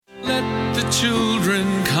let the children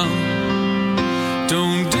come.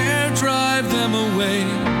 Don't dare drive them away.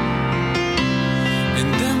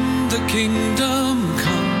 In them the kingdom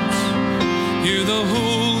comes. Hear the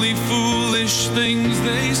holy, foolish things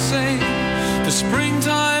they say. The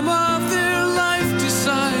springtime of their life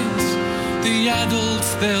decides the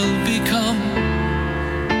adults they'll become.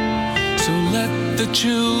 So let the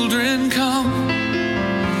children come.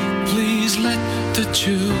 Please let the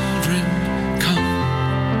children come.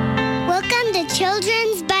 Welcome to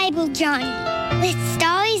Children's Bible Journey, with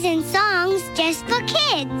stories and songs just for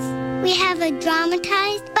kids. We have a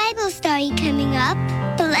dramatized Bible story coming up,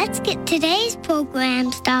 but let's get today's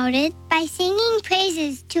program started by singing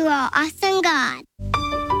praises to our awesome God.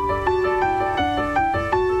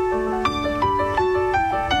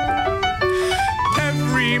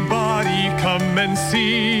 Everybody come and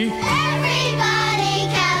see. Everybody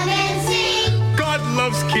come and see. God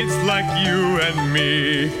loves kids like you and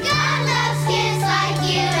me. God loves kids like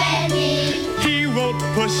you and me. He won't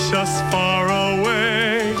push us far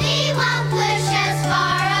away. He won't push us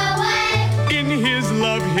far away. In His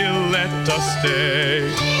love He'll let us stay.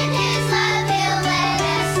 In His love He'll let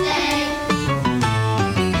us stay.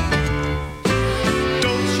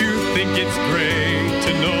 Don't you think it's great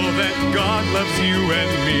to know that God loves you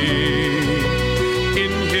and me?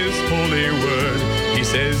 In His holy word He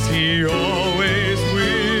says He always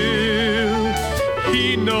will.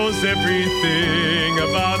 He knows everything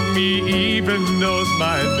about me, even knows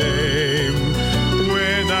my name.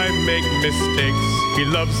 When I make mistakes, He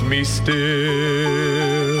loves me still.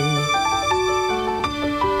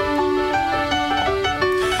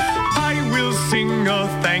 I will sing a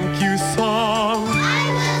thank you song. I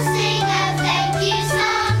will sing a thank you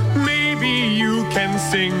song. Maybe you can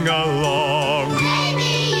sing along.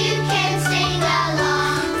 Maybe you can sing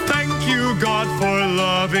along. Thank you, God, for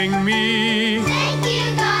loving me. Thank you,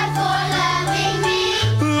 God, for loving me.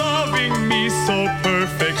 Loving me so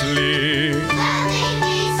perfectly. Loving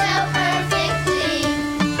me so perfectly.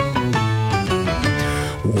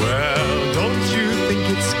 Well, don't you think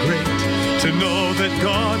it's great to know that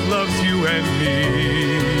God loves you and me?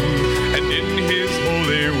 And in His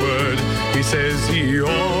holy word He says He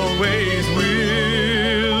always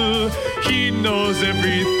will. He knows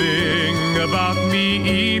everything about me,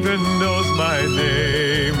 even knows my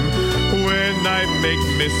name. When I make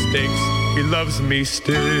mistakes, He loves me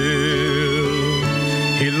still.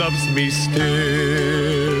 He loves me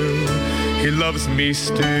still. He loves me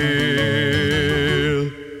still.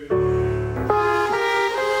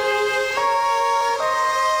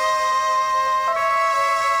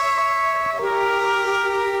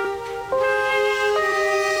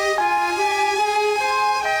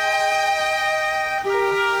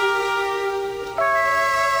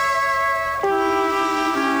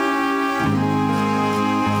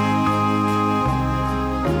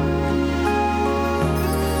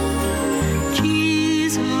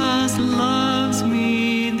 Jesus loves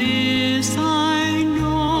me, this I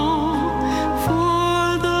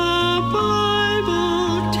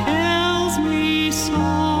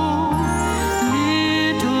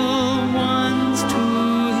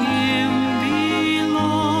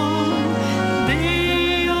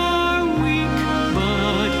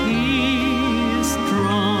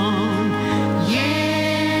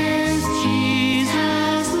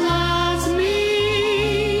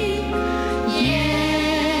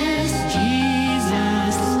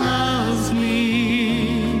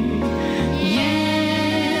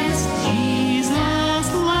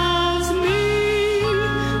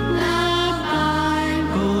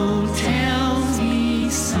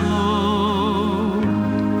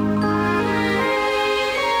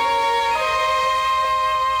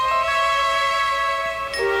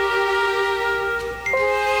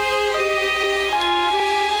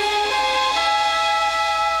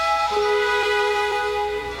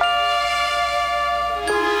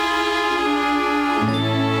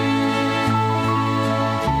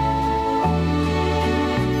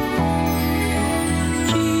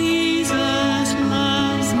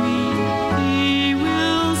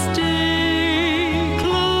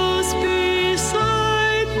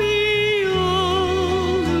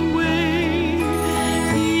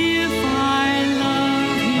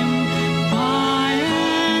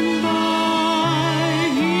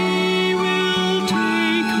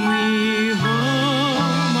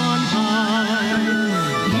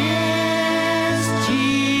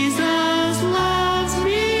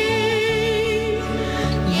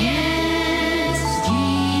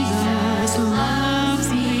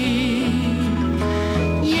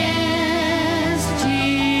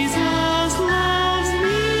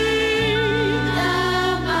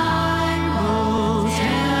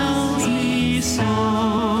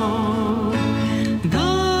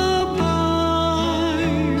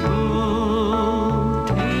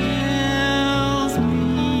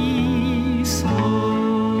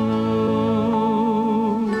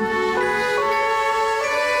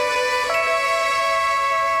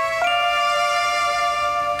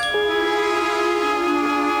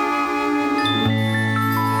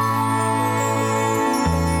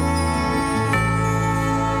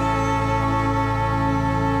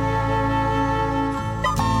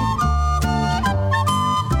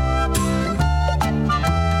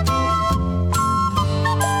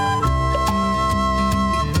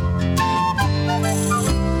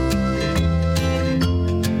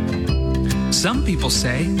Some people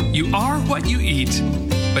say, you are what you eat.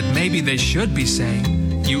 But maybe they should be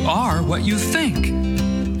saying, you are what you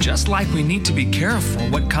think. Just like we need to be careful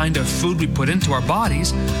what kind of food we put into our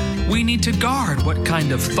bodies, we need to guard what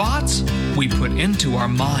kind of thoughts we put into our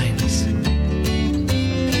minds.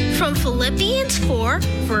 From Philippians 4,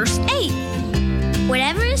 verse 8.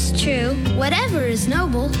 Whatever is true, Whatever is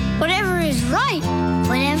noble, whatever is right,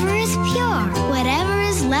 whatever is pure, whatever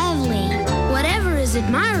is lovely, whatever is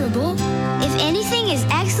admirable, if anything is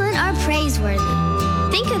excellent or praiseworthy,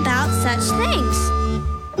 think about such things.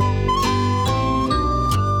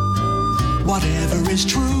 Whatever is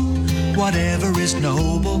true, whatever is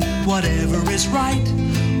noble, whatever is right,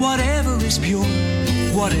 whatever is pure,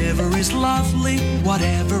 whatever is lovely,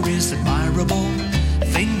 whatever is admirable,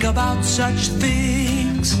 think about such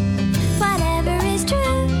things. whatever is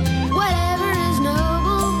true, Whatever is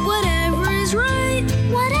noble, whatever is right,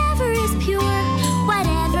 whatever is pure,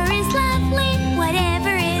 whatever is lovely,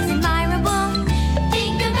 whatever is admirable,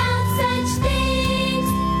 think about such things.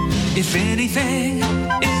 If anything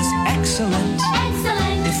is excellent,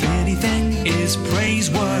 if anything is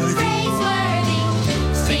praiseworthy,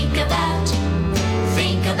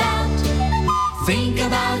 Think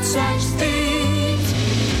about such things.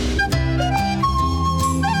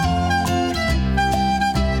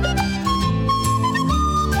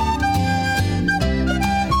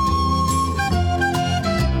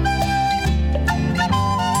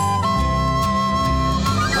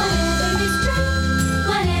 Whatever is true,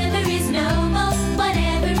 whatever is noble,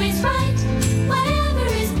 whatever is right, whatever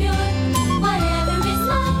is pure, whatever is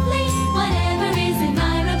lovely, whatever is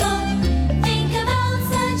admirable, think about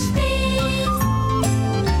such things.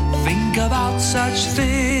 think about such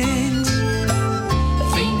things.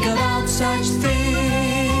 Think about such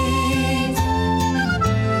things.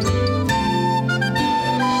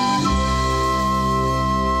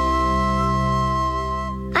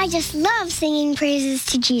 I just love singing praises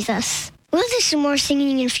to Jesus. We'll do some more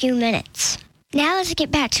singing in a few minutes. Now let's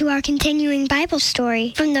get back to our continuing Bible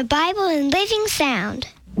story from the Bible in Living Sound.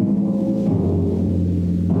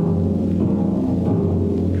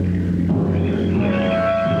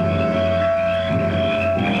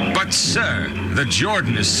 But, sir, the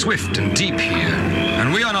Jordan is swift and deep here,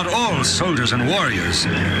 and we are not all soldiers and warriors.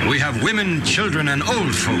 We have women, children, and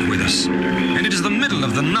old folk with us, and it is the middle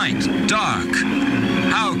of the night, dark.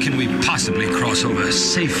 How can we possibly cross over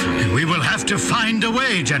safely? We will have to find a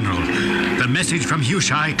way, General. The message from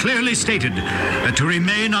Hushai clearly stated that to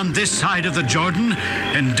remain on this side of the Jordan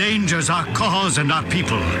endangers our cause and our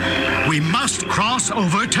people. We must cross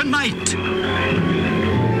over tonight.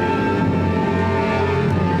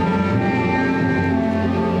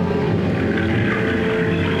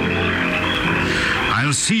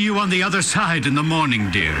 I'll see you on the other side in the morning,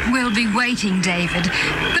 dear. We'll be waiting, David.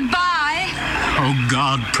 Goodbye. O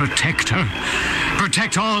God, protect her.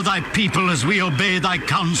 Protect all thy people as we obey thy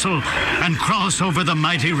counsel and cross over the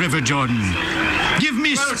mighty river Jordan. Give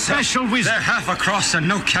me special wisdom. They're half across and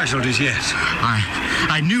no casualties yet.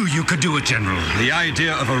 I knew you could do it, General. The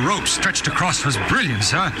idea of a rope stretched across was brilliant,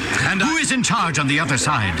 sir. And Who is in charge on the other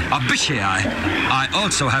side? Abishai. I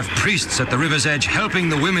also have priests at the river's edge helping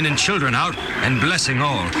the women and children out and blessing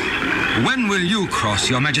all. When will you cross,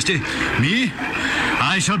 Your Majesty? Me?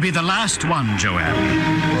 I shall be the last one, Joab.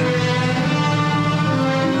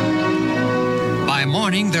 By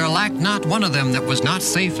morning there lacked not one of them that was not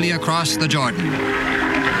safely across the Jordan.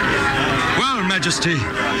 Well, Majesty,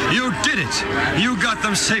 you did it. You got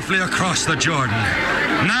them safely across the Jordan.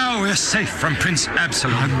 Now we're safe from Prince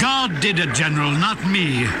Absalom. God did it, General, not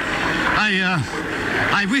me.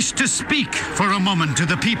 I wish to speak for a moment to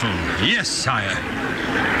the people. Yes, sire.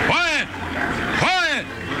 Quiet! Quiet!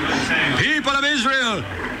 People of Israel,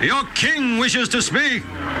 your king wishes to speak.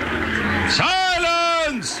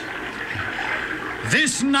 Silence!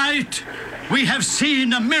 This night we have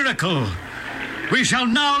seen a miracle. We shall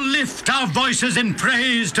now lift our voices in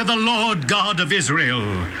praise to the Lord God of Israel.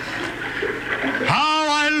 How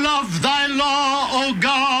I love thy law, O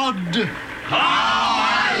God! How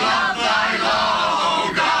I love thy law,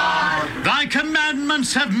 O God! Thy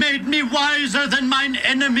commandments have made me wiser than mine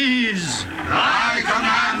enemies. Thy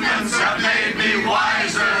commandments have made me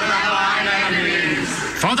wiser than mine enemies.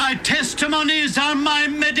 For thy testimonies are my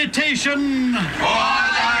meditation. For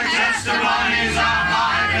thy testimonies are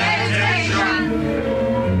my meditation.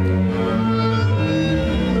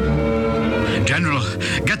 General,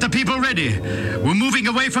 get the people ready. We're moving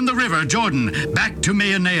away from the river, Jordan, back to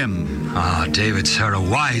Mahanaim. Ah, David, sir, a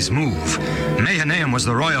wise move. Mahanaim was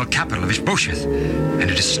the royal capital of Ishbosheth, and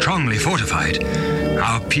it is strongly fortified.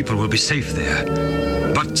 Our people will be safe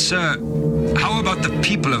there. But, sir, how about the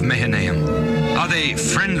people of Mahanaim? Are they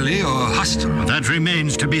friendly or hostile? That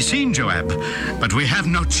remains to be seen, Joab. But we have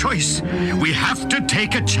no choice. We have to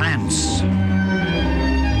take a chance.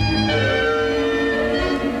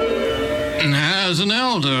 As an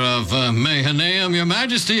elder of Mahanaim, Your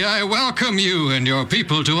Majesty, I welcome you and your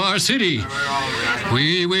people to our city.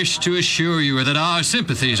 We wish to assure you that our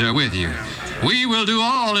sympathies are with you. We will do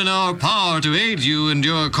all in our power to aid you and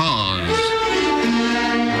your cause.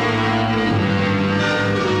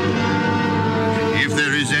 If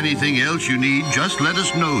there is anything else you need, just let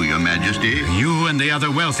us know, Your Majesty. You and the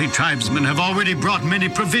other wealthy tribesmen have already brought many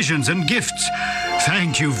provisions and gifts.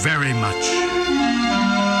 Thank you very much.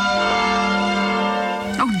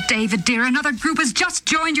 David, dear, another group has just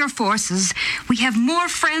joined your forces. We have more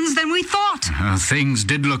friends than we thought. Things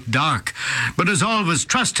did look dark, but as always,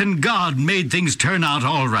 trust in God made things turn out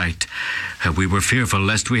all right. We were fearful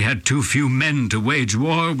lest we had too few men to wage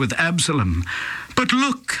war with Absalom. But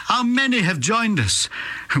look, how many have joined us.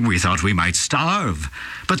 We thought we might starve,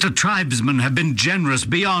 but the tribesmen have been generous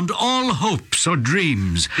beyond all hopes or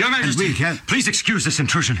dreams. Your Majesty, please excuse this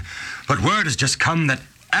intrusion, but word has just come that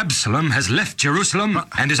Absalom has left Jerusalem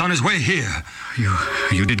and is on his way here.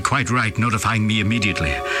 You did quite right notifying me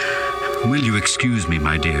immediately. Will you excuse me,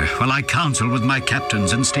 my dear, while I counsel with my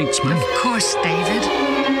captains and statesmen? Of course, David.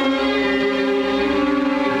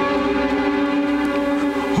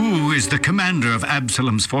 Who is the commander of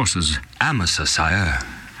Absalom's forces? Amasa, sire.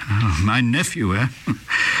 Oh, my nephew, eh?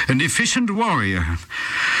 An efficient warrior.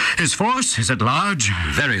 His force, is it large?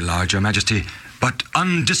 Very large, Your Majesty, but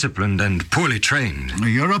undisciplined and poorly trained.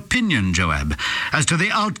 Your opinion, Joab, as to the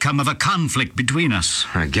outcome of a conflict between us?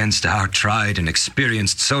 Against our tried and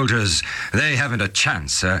experienced soldiers, they haven't a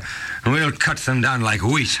chance, sir. We'll cut them down like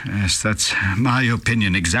wheat. Yes, that's my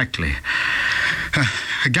opinion exactly.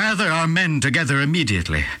 Gather our men together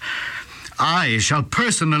immediately. I shall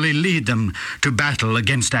personally lead them to battle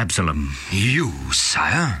against Absalom. You,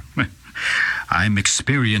 sire? I'm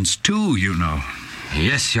experienced too, you know.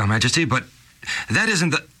 Yes, Your Majesty, but that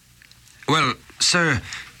isn't the... Well, sir,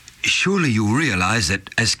 surely you realize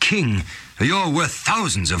that as king, you're worth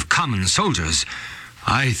thousands of common soldiers.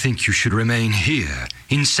 I think you should remain here,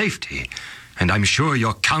 in safety. And I'm sure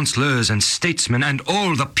your counselors and statesmen and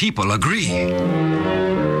all the people agree.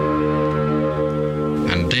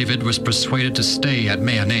 And David was persuaded to stay at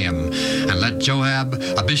Mahanaim and let Joab,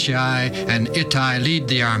 Abishai, and Ittai lead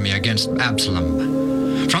the army against Absalom.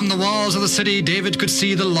 From the walls of the city, David could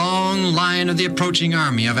see the long line of the approaching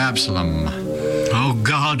army of Absalom. O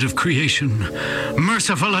God of creation,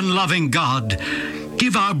 merciful and loving God,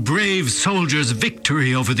 give our brave soldiers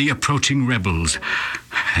victory over the approaching rebels.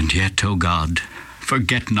 And yet, O God,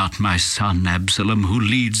 forget not my son Absalom, who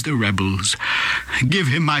leads the rebels. Give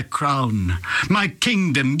him my crown, my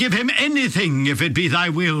kingdom. Give him anything, if it be thy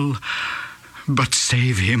will. But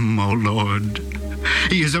save him, O Lord.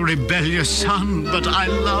 He is a rebellious son, but I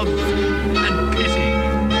love and pity.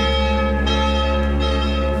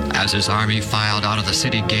 As his army filed out of the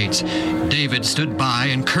city gates, David stood by,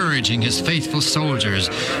 encouraging his faithful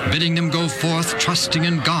soldiers, bidding them go forth, trusting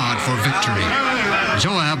in God for victory.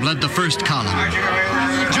 Joab led the first column.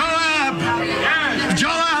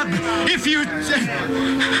 Joab, if you...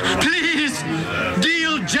 please,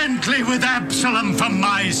 deal gently with Absalom for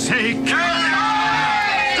my sake.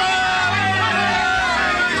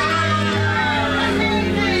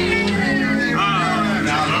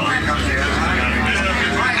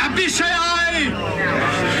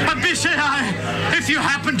 Abishai, if you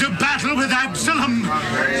happen to battle with Absalom,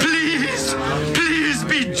 please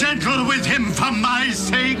be gentle with him for my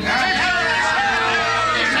sake.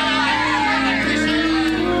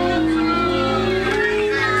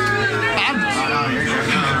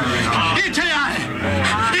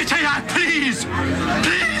 Ittai, please,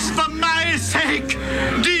 for my sake,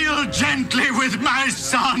 deal gently with my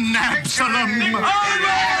son Absalom.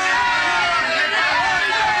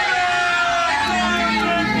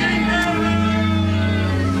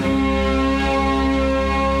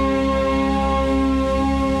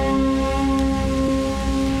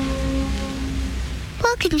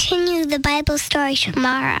 Continue the Bible story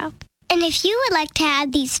tomorrow. And if you would like to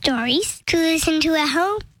add these stories to listen to at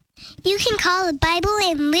home, you can call the Bible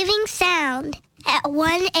in Living Sound at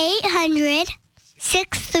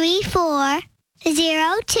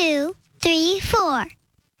 1-800-634-0234.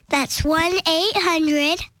 That's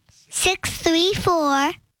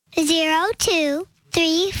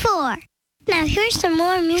 1-800-634-0234. Now here's some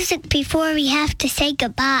more music before we have to say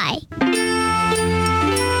goodbye.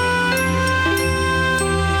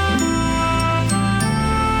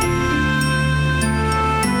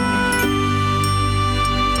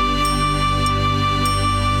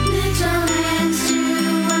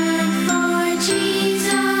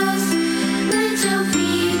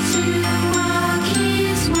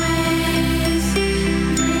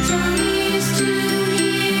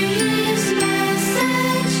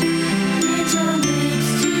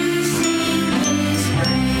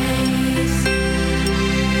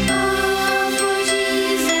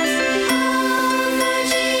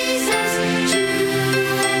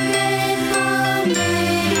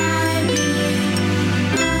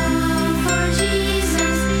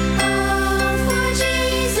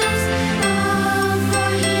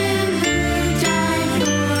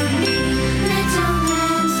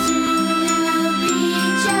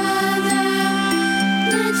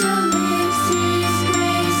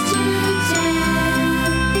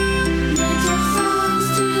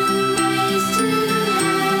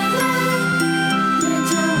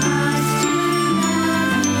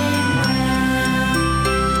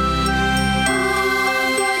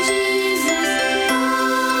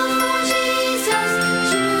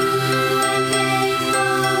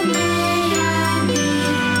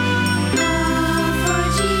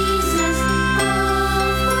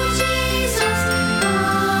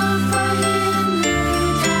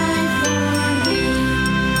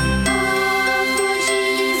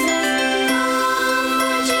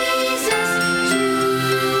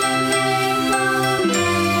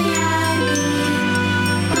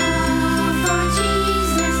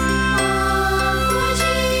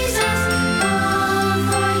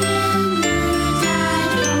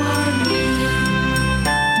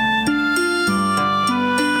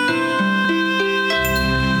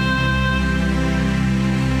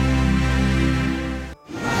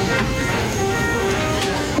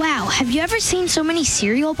 Have you ever seen so many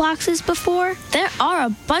cereal boxes before? There are a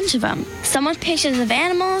bunch of them. Some with pictures of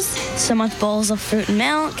animals, some with bowls of fruit and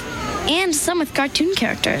milk, and some with cartoon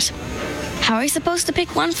characters. How are we supposed to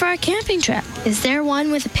pick one for our camping trip? Is there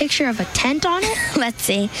one with a picture of a tent on it? Let's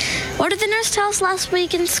see. What did the nurse tell us last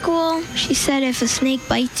week in school? She said if a snake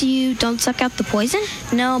bites you, don't suck out the poison?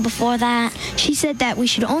 No, before that. She said that we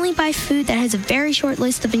should only buy food that has a very short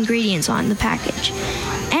list of ingredients on the package.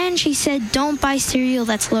 And she said don't buy cereal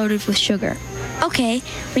that's loaded with sugar. Okay,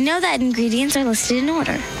 we know that ingredients are listed in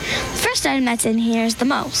order. The first item that's in here is the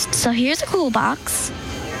most. So here's a cool box.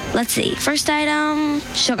 Let's see. First item,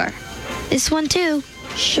 sugar. This one too.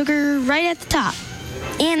 Sugar right at the top.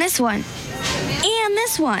 And this one. And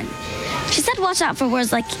this one. She said watch out for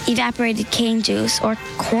words like evaporated cane juice or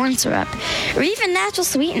corn syrup or even natural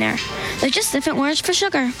sweetener. They're just different words for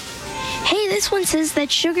sugar. Hey, this one says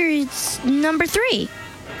that sugar is number 3.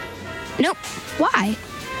 Nope. Why?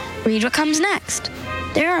 Read what comes next.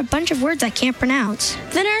 There are a bunch of words I can't pronounce.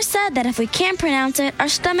 The nurse said that if we can't pronounce it, our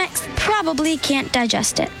stomachs probably can't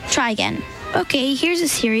digest it. Try again. Okay, here's a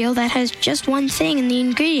cereal that has just one thing in the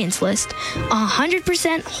ingredients list.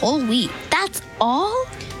 100% whole wheat. That's all?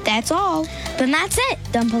 That's all. Then that's it.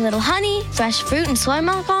 Dump a little honey, fresh fruit, and soy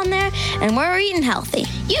milk on there, and we're eating healthy.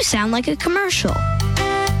 You sound like a commercial.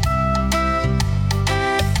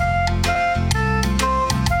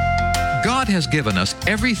 God has given us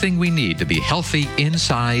everything we need to be healthy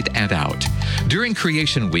inside and out. During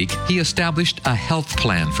Creation Week, He established a health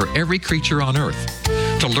plan for every creature on earth.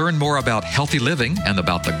 To learn more about healthy living and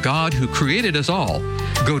about the God who created us all,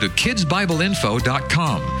 go to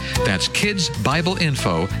kidsbibleinfo.com. That's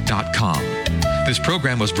kidsbibleinfo.com. This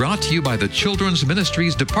program was brought to you by the Children's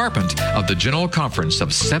Ministries Department of the General Conference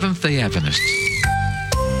of Seventh-day Adventists.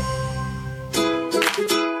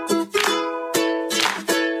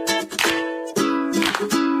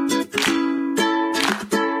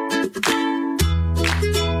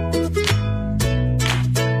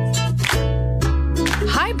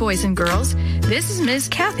 Boys and girls, this is Ms.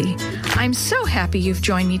 Kathy. I'm so happy you've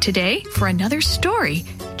joined me today for another story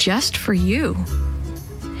just for you.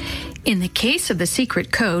 In the case of the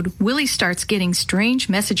secret code, Willie starts getting strange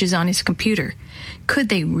messages on his computer. Could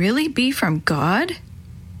they really be from God?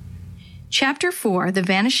 Chapter 4, The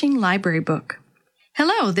Vanishing Library Book.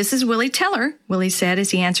 Hello, this is Willie Teller, Willie said as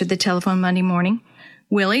he answered the telephone Monday morning.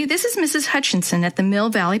 Willie, this is Mrs. Hutchinson at the Mill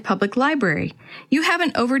Valley Public Library. You have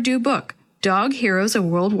an overdue book. Dog Heroes of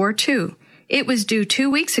World War II. It was due 2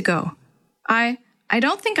 weeks ago. I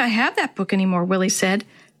don't think I have that book anymore, Willie said,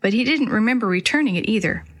 but he didn't remember returning it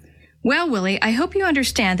either. Well, Willie, I hope you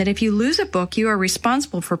understand that if you lose a book, you are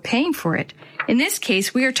responsible for paying for it. In this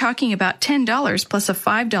case, we are talking about $10 plus a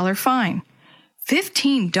 $5 fine.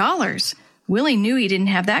 $15? Willie knew he didn't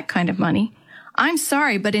have that kind of money. I'm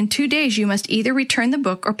sorry, but in 2 days you must either return the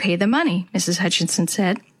book or pay the money, Mrs. Hutchinson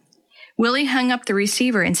said. Willie hung up the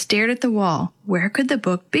receiver and stared at the wall. Where could the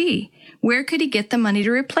book be? Where could he get the money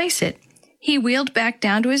to replace it? He wheeled back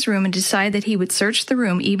down to his room and decided that he would search the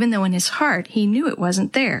room even though in his heart he knew it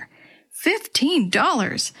wasn't there.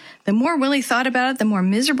 $15! The more Willie thought about it, the more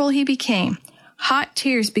miserable he became. Hot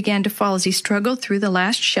tears began to fall as he struggled through the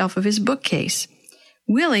last shelf of his bookcase.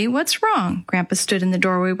 Willie, what's wrong? Grandpa stood in the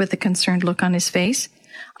doorway with a concerned look on his face.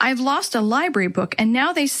 I've lost a library book, and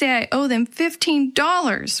now they say I owe them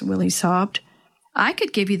 $15, Willie sobbed. I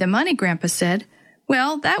could give you the money, Grandpa said.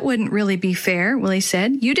 Well, that wouldn't really be fair, Willie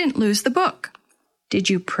said. You didn't lose the book. Did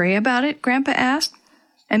you pray about it? Grandpa asked.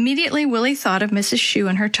 Immediately, Willie thought of Mrs. Shue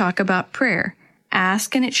and her talk about prayer.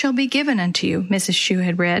 Ask, and it shall be given unto you, Mrs. Shue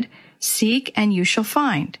had read. Seek, and you shall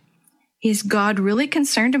find. Is God really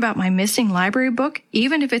concerned about my missing library book,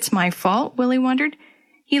 even if it's my fault? Willie wondered.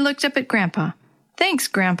 He looked up at Grandpa. Thanks,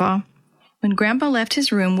 Grandpa. When Grandpa left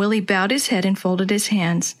his room, Willie bowed his head and folded his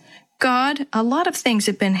hands. God, a lot of things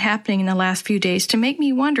have been happening in the last few days to make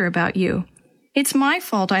me wonder about you. It's my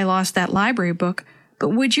fault I lost that library book, but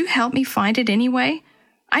would you help me find it anyway?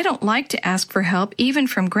 I don't like to ask for help, even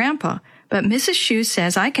from Grandpa, but Mrs. Shue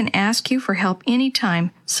says I can ask you for help any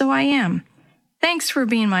time, so I am. Thanks for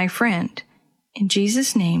being my friend. In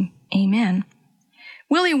Jesus' name, amen.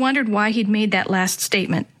 Willie wondered why he'd made that last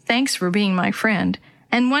statement, thanks for being my friend,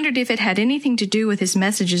 and wondered if it had anything to do with his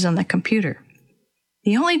messages on the computer.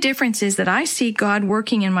 The only difference is that I see God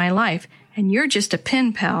working in my life, and you're just a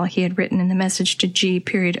pen pal, he had written in the message to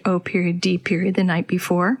G.O.D. the night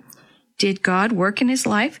before. Did God work in his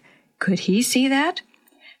life? Could he see that?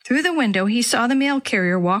 Through the window, he saw the mail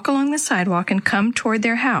carrier walk along the sidewalk and come toward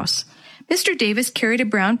their house. Mr. Davis carried a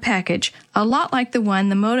brown package, a lot like the one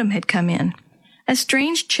the modem had come in. A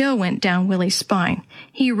strange chill went down Willie's spine.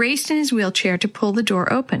 He raced in his wheelchair to pull the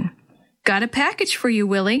door open. Got a package for you,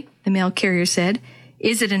 Willie, the mail carrier said.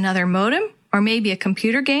 Is it another modem or maybe a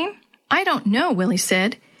computer game? I don't know, Willie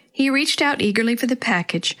said. He reached out eagerly for the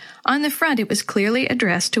package. On the front, it was clearly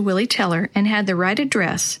addressed to Willie Teller and had the right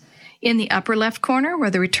address. In the upper left corner, where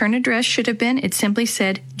the return address should have been, it simply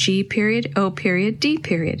said G.O.D.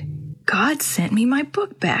 God sent me my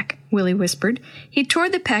book back, Willie whispered. He tore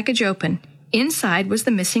the package open. Inside was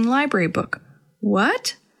the missing library book.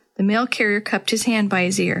 What? The mail carrier cupped his hand by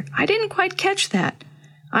his ear. I didn't quite catch that.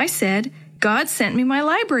 I said, God sent me my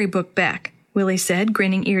library book back, Willie said,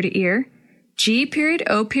 grinning ear to ear.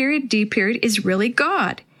 G.O.D. is really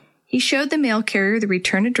God. He showed the mail carrier the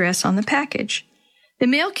return address on the package. The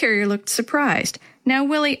mail carrier looked surprised. Now,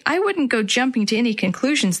 Willie, I wouldn't go jumping to any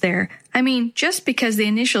conclusions there. I mean, just because the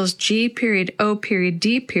initials G.O.D.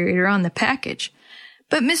 are on the package.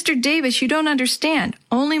 But, Mr. Davis, you don't understand.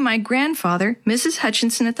 Only my grandfather, Mrs.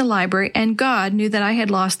 Hutchinson at the library, and God knew that I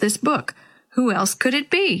had lost this book. Who else could it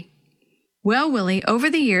be? Well, Willie, over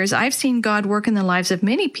the years, I've seen God work in the lives of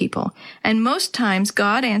many people, and most times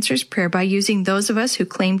God answers prayer by using those of us who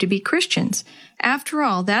claim to be Christians. After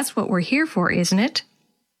all, that's what we're here for, isn't it?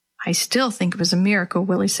 I still think it was a miracle,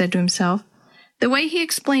 Willie said to himself. The way he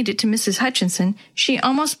explained it to Mrs. Hutchinson, she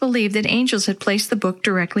almost believed that angels had placed the book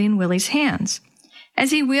directly in Willie's hands. As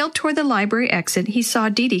he wheeled toward the library exit, he saw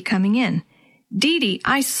Dee Dee coming in. Dee Dee,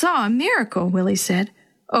 I saw a miracle, Willie said.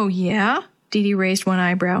 Oh, yeah? Dee Dee raised one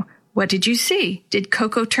eyebrow. What did you see? Did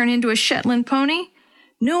Coco turn into a Shetland pony?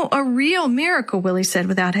 No, a real miracle, Willie said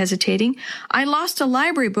without hesitating. I lost a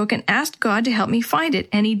library book and asked God to help me find it,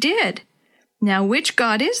 and he did. Now, which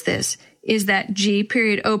God is this? Is that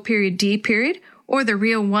G.O.D. or the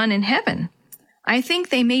real one in heaven? I think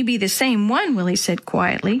they may be the same one, Willie said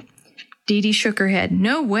quietly. Dee Dee shook her head.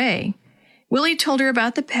 No way. Willie told her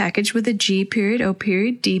about the package with the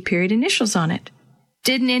G.O.D. initials on it.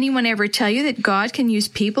 Didn't anyone ever tell you that God can use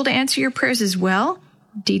people to answer your prayers as well?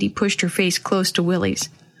 Dee Dee pushed her face close to Willie's.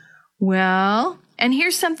 Well, and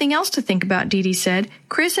here's something else to think about, Dee Dee said.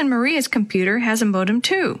 Chris and Maria's computer has a modem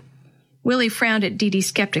too. Willie frowned at Dee Dee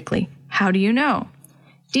skeptically. How do you know?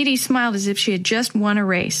 Dee Dee smiled as if she had just won a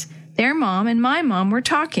race. Their mom and my mom were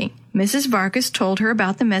talking. Mrs. Vargas told her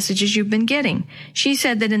about the messages you've been getting. She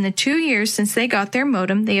said that in the 2 years since they got their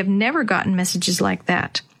modem, they have never gotten messages like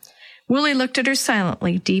that. Willie looked at her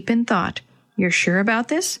silently, deep in thought. You're sure about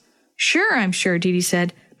this? Sure, I'm sure, Dee Dee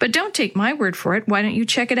said. But don't take my word for it. Why don't you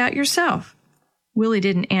check it out yourself? Willie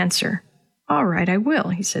didn't answer. All right, I will,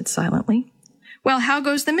 he said silently. Well, how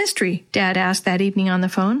goes the mystery? Dad asked that evening on the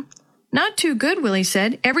phone. Not too good, Willie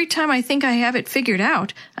said. Every time I think I have it figured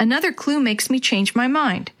out, another clue makes me change my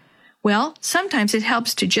mind. Well, sometimes it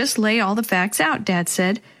helps to just lay all the facts out, Dad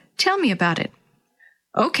said. Tell me about it.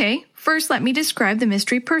 Okay, first let me describe the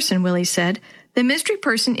mystery person, Willie said. The mystery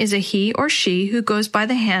person is a he or she who goes by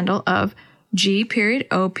the handle of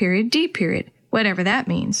G.O.D., whatever that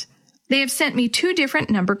means. They have sent me 2 different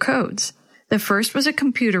number codes. The first was a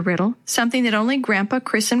computer riddle, something that only Grandpa,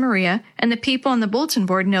 Chris, and Maria, and the people on the bulletin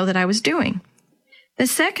board know that I was doing. The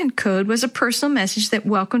second code was a personal message that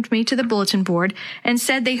welcomed me to the bulletin board and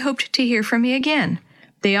said they hoped to hear from me again.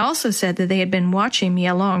 They also said that they had been watching me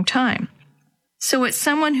a long time. So it's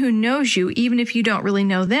someone who knows you even if you don't really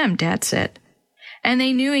know them, Dad said. And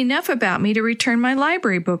they knew enough about me to return my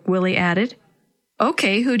library book, Willie added.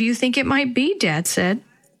 Okay, who do you think it might be, Dad said.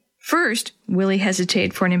 First, Willie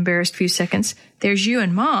hesitated for an embarrassed few seconds, there's you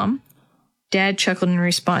and Mom. Dad chuckled in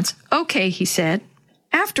response. Okay, he said.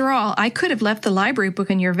 After all, I could have left the library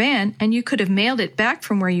book in your van, and you could have mailed it back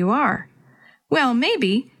from where you are. Well,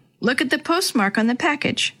 maybe. Look at the postmark on the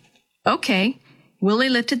package. Okay. Willie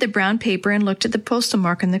lifted the brown paper and looked at the postal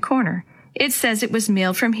mark in the corner. It says it was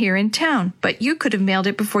mailed from here in town, but you could have mailed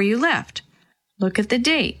it before you left. Look at the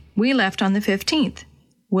date. We left on the 15th.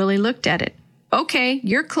 Willie looked at it. Okay,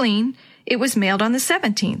 you're clean. It was mailed on the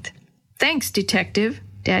 17th. Thanks, Detective.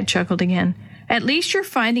 Dad chuckled again. At least you're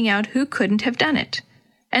finding out who couldn't have done it.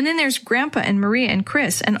 And then there's Grandpa and Maria and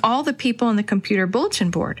Chris and all the people on the computer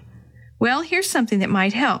bulletin board. Well, here's something that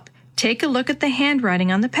might help. Take a look at the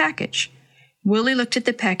handwriting on the package. Willie looked at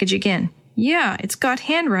the package again. Yeah, it's got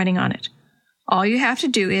handwriting on it. All you have to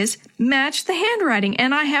do is match the handwriting,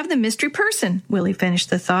 and I have the mystery person, Willie finished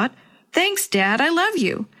the thought. Thanks, Dad. I love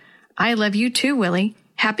you. I love you too, Willie.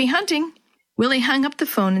 Happy hunting. Willie hung up the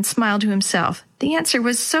phone and smiled to himself. The answer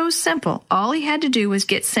was so simple. All he had to do was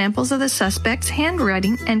get samples of the suspect's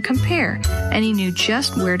handwriting and compare, and he knew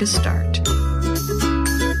just where to start.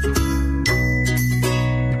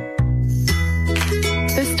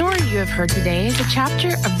 The story you have heard today is a chapter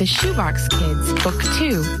of the Shoebox Kids, Book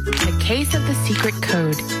 2, The Case of the Secret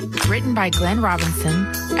Code, written by Glenn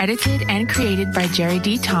Robinson, edited and created by Jerry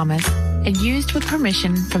D. Thomas, and used with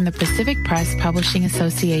permission from the Pacific Press Publishing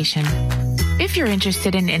Association. If you're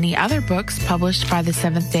interested in any other books published by the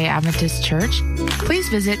Seventh-day Adventist Church, please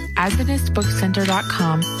visit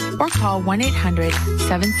AdventistBookCenter.com or call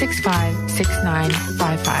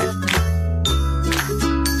 1-800-765-6955.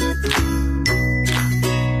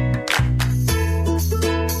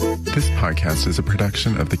 This podcast is a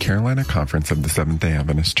production of the Carolina Conference of the Seventh-day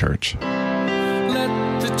Adventist Church.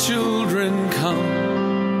 Let the children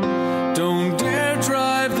come. Don't dare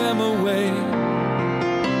drive them away.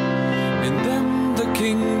 In them the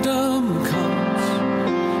kingdom comes.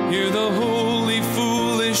 Hear the holy,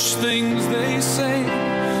 foolish things they say.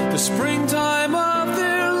 The springtime of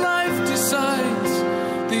their life decides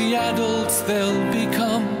the adults they'll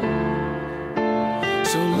become.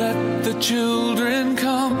 So let the children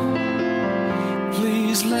come.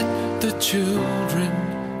 Please let the children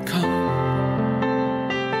come.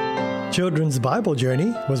 Children's Bible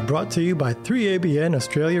Journey was brought to you by 3ABN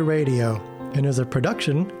Australia Radio and is a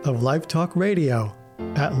production of Life Talk Radio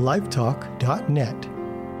at lifetalk.net.